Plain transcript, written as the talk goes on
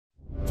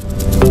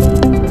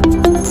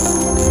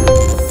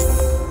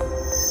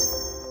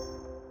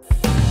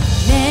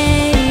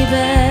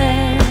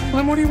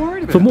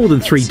For more than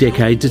 3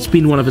 decades, it's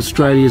been one of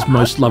Australia's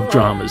most loved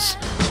dramas.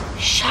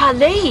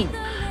 Charlene!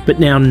 But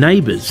now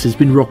Neighbours has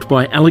been rocked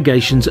by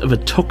allegations of a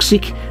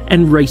toxic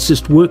and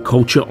racist work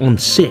culture on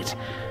set,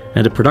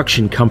 and a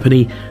production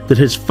company that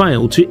has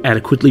failed to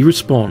adequately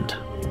respond.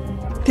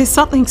 There's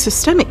something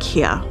systemic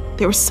here.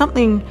 There is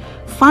something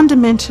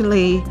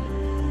fundamentally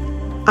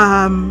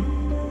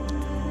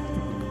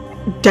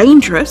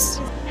dangerous.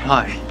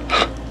 Hi.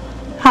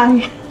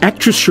 Hi.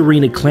 Actress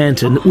Shareena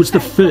Clanton was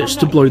the first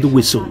to blow the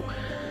whistle.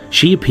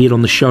 She appeared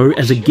on the show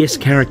as a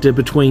guest character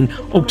between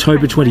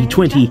October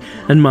 2020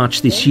 and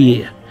March this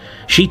year.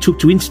 She took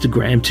to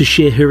Instagram to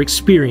share her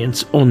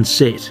experience on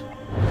set.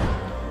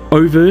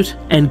 Overt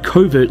and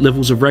covert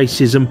levels of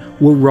racism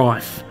were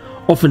rife,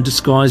 often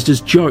disguised as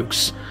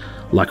jokes,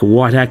 like a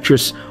white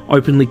actress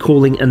openly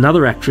calling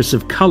another actress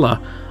of colour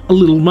a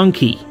little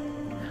monkey.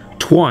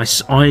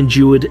 Twice I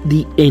endured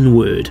the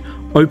N-word,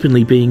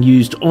 openly being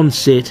used on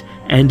set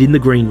and in the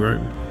green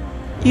room.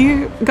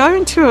 You go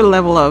into a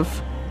level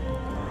of,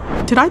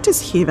 did I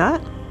just hear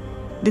that?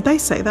 Did they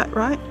say that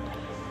right?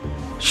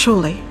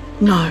 Surely,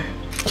 no.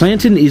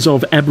 Clanton is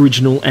of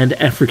Aboriginal and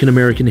African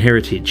American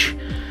heritage.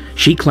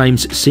 She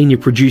claims senior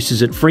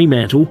producers at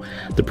Fremantle,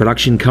 the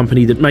production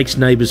company that makes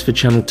Neighbours for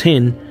Channel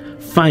 10,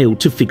 failed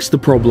to fix the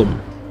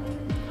problem.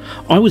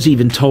 I was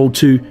even told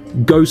to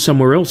go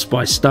somewhere else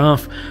by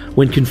staff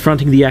when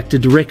confronting the actor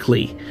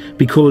directly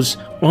because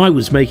I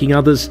was making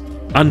others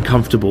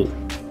uncomfortable.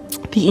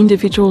 The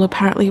individual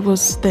apparently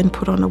was then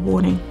put on a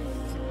warning.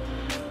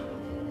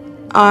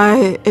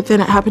 Then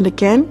it happened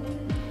again.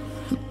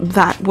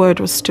 That word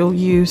was still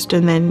used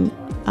and then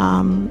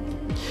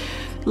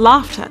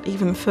laughed at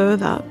even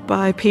further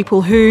by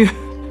people who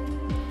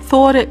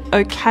thought it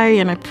okay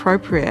and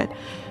appropriate,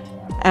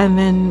 and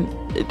then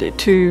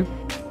to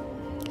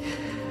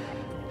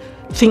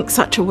think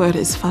such a word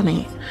is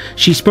funny.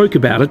 She spoke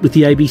about it with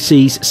the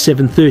ABC's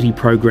 7:30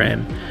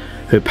 program,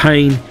 her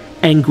pain,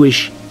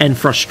 anguish and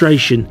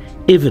frustration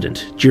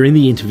evident during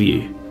the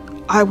interview.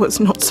 I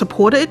was not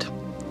supported.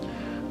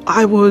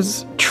 I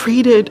was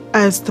treated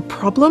as the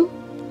problem.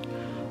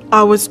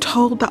 I was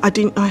told that I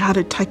didn't know how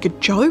to take a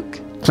joke.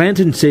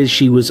 Clanton says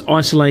she was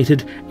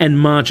isolated and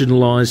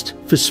marginalised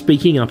for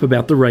speaking up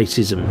about the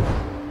racism.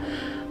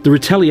 The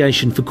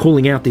retaliation for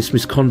calling out this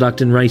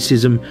misconduct and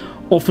racism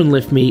often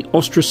left me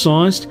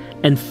ostracised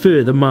and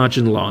further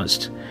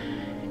marginalised.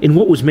 In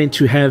what was meant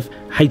to have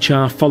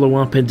HR follow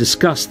up and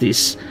discuss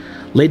this,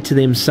 led to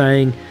them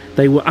saying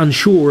they were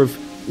unsure of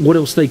what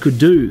else they could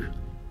do.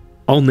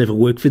 I'll never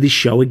work for this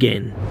show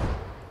again.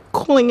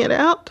 Calling it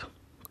out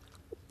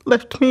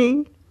left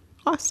me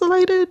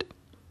isolated,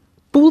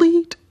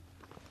 bullied,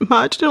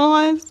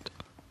 marginalised,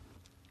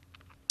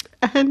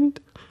 and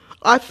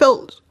I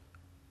felt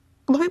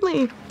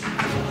lonely.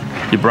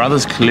 Your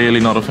brother's clearly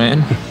not a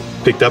fan.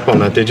 Picked up on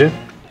that, did you?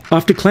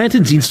 After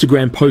Clanton's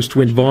Instagram post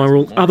went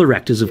viral, other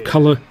actors of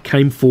colour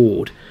came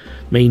forward.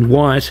 Mean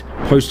Wyatt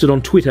posted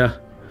on Twitter,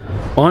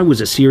 "I was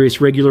a serious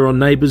regular on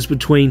Neighbours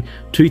between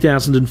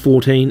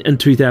 2014 and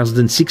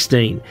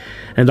 2016,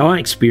 and I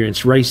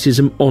experienced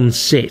racism on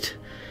set.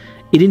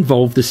 It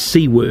involved the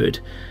C word,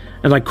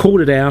 and I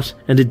called it out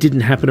and it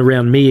didn't happen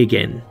around me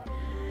again.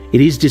 It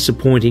is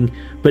disappointing,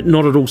 but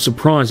not at all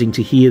surprising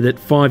to hear that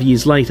 5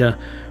 years later,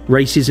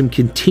 racism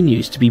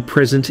continues to be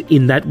present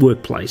in that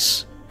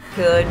workplace."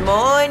 Good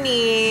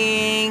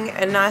morning.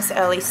 A nice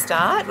early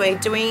start. We're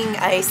doing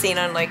a scene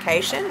on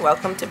location.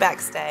 Welcome to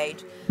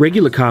backstage.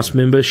 Regular cast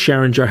member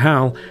Sharon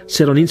Johal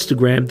said on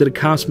Instagram that a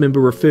cast member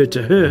referred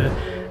to her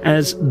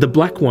as the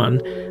black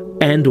one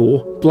and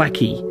or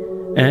Blackie,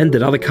 and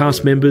that other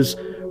cast members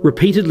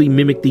repeatedly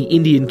mimicked the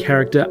Indian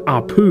character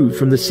Apu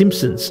from The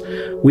Simpsons,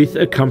 with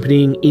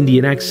accompanying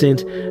Indian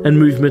accent and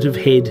movement of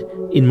head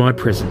in my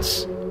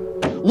presence.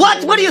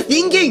 What? What are you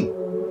thinking?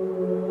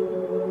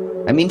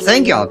 I mean,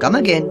 thank you. I'll come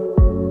again.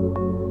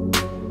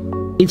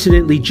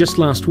 Incidentally, just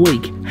last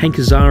week, Hank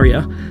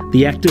Azaria,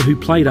 the actor who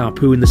played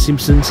Apu in The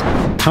Simpsons,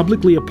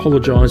 publicly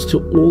apologised to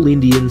all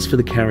Indians for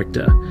the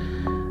character.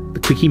 The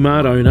Quickie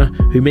Mart owner,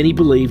 who many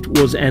believed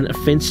was an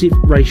offensive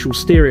racial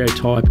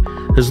stereotype,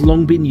 has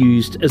long been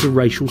used as a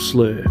racial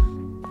slur.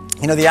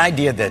 You know, the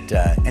idea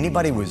that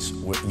anybody was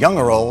young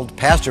or old,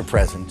 past or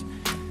present,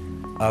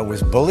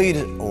 was bullied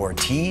or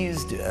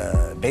teased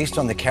based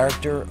on the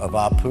character of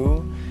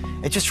Apu,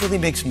 it just really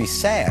makes me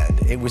sad.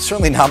 It was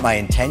certainly not my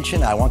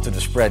intention. I wanted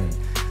to spread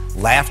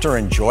laughter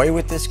and joy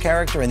with this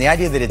character, and the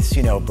idea that it's,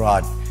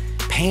 brought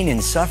pain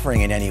and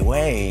suffering in any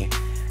way,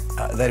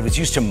 that it was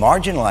used to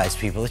marginalize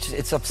people,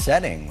 it's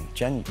upsetting,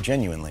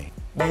 genuinely.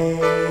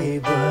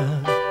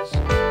 Neighbours,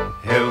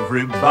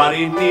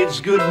 everybody needs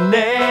good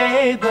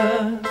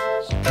neighbours.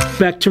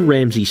 Back to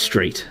Ramsay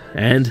Street,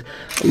 and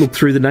a look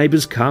through the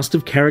Neighbours cast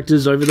of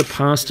characters over the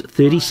past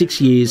 36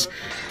 years,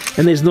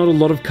 and there's not a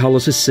lot of colour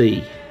to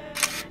see.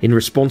 In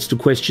response to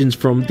questions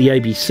from the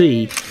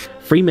ABC,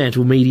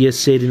 Fremantle Media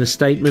said in a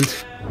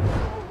statement,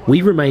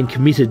 "We remain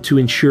committed to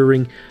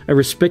ensuring a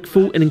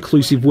respectful and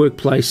inclusive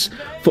workplace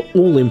for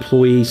all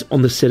employees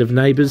on the set of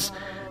Neighbours,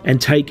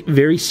 and take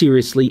very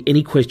seriously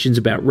any questions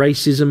about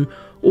racism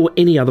or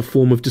any other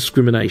form of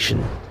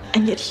discrimination.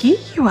 And yet here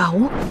you are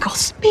all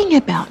gossiping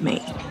about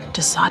me,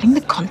 deciding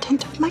the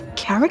content of my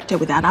character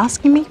without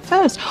asking me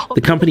first.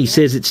 The company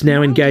says it's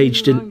now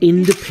engaged an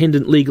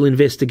independent legal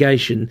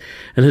investigation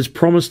and has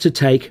promised to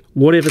take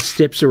whatever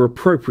steps are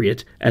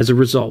appropriate as a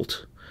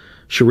result.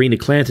 Shareena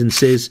Clanton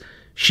says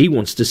she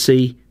wants to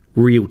see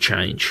real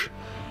change.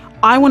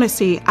 I want to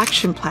see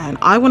action plan.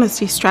 I want to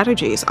see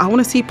strategies. I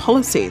want to see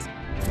policies.